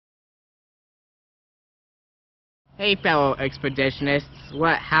Hey fellow expeditionists, we're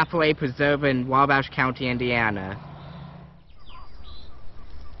at Hathaway Preserve in Wabash County, Indiana.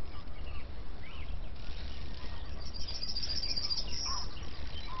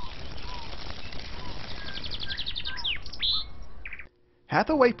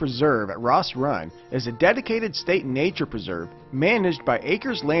 Hathaway Preserve at Ross Run is a dedicated state nature preserve managed by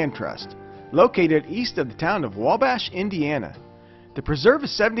Acres Land Trust, located east of the town of Wabash, Indiana. The preserve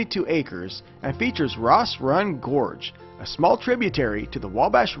is 72 acres and features Ross Run Gorge, a small tributary to the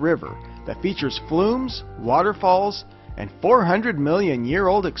Wabash River that features flumes, waterfalls, and 400 million year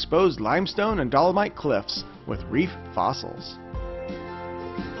old exposed limestone and dolomite cliffs with reef fossils.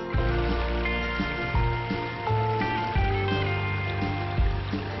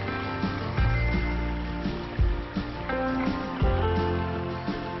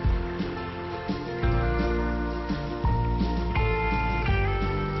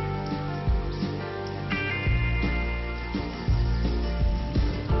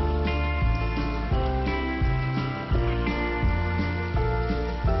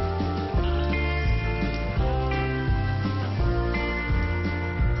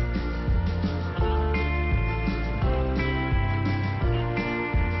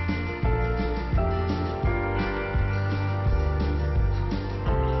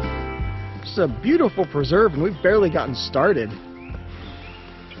 It's a beautiful preserve and we've barely gotten started.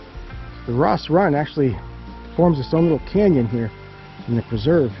 The Ross Run actually forms its own little canyon here in the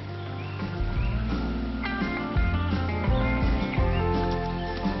preserve.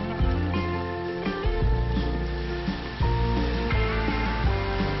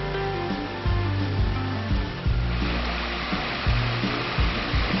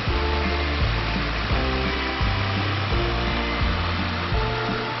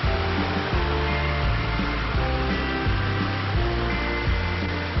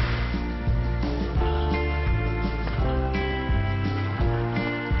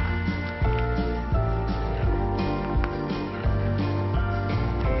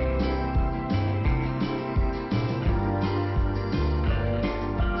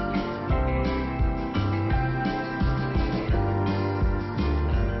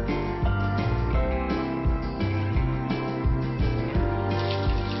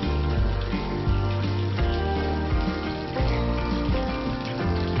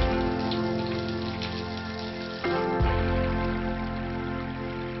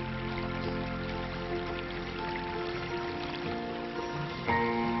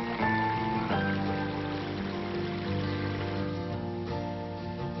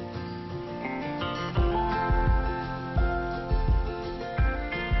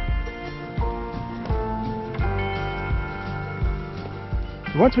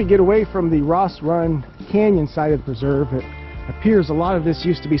 Once we get away from the Ross Run Canyon side of the preserve, it appears a lot of this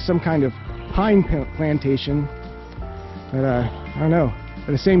used to be some kind of pine plantation. But I don't know.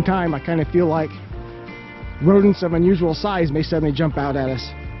 At the same time, I kind of feel like rodents of unusual size may suddenly jump out at us.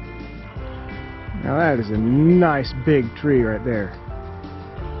 Now that is a nice big tree right there.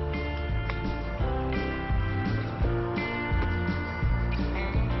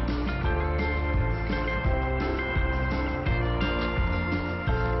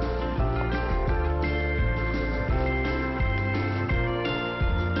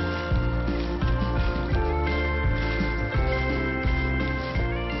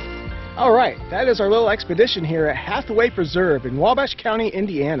 Alright, that is our little expedition here at Hathaway Preserve in Wabash County,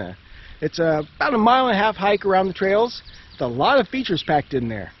 Indiana. It's about a 1.5 mile hike around the trails with a lot of features packed in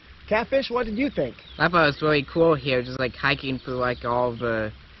there. Catfish, what did you think? I thought it was really cool here, just like hiking through like all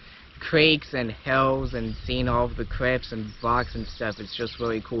the creeks and hills and seeing all of the cliffs and rocks and stuff. It's just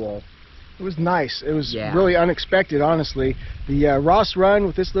really cool. It was nice. It was really unexpected, honestly. The Ross Run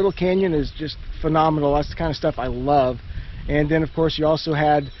with this little canyon is just phenomenal. That's the kind of stuff I love. And then, of course, you also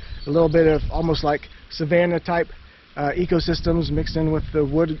had a little bit of almost like savanna type ecosystems mixed in with the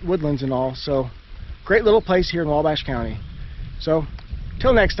woodlands and all. So great little place here in Wabash County. So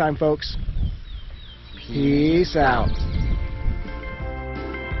till next time, folks, peace out.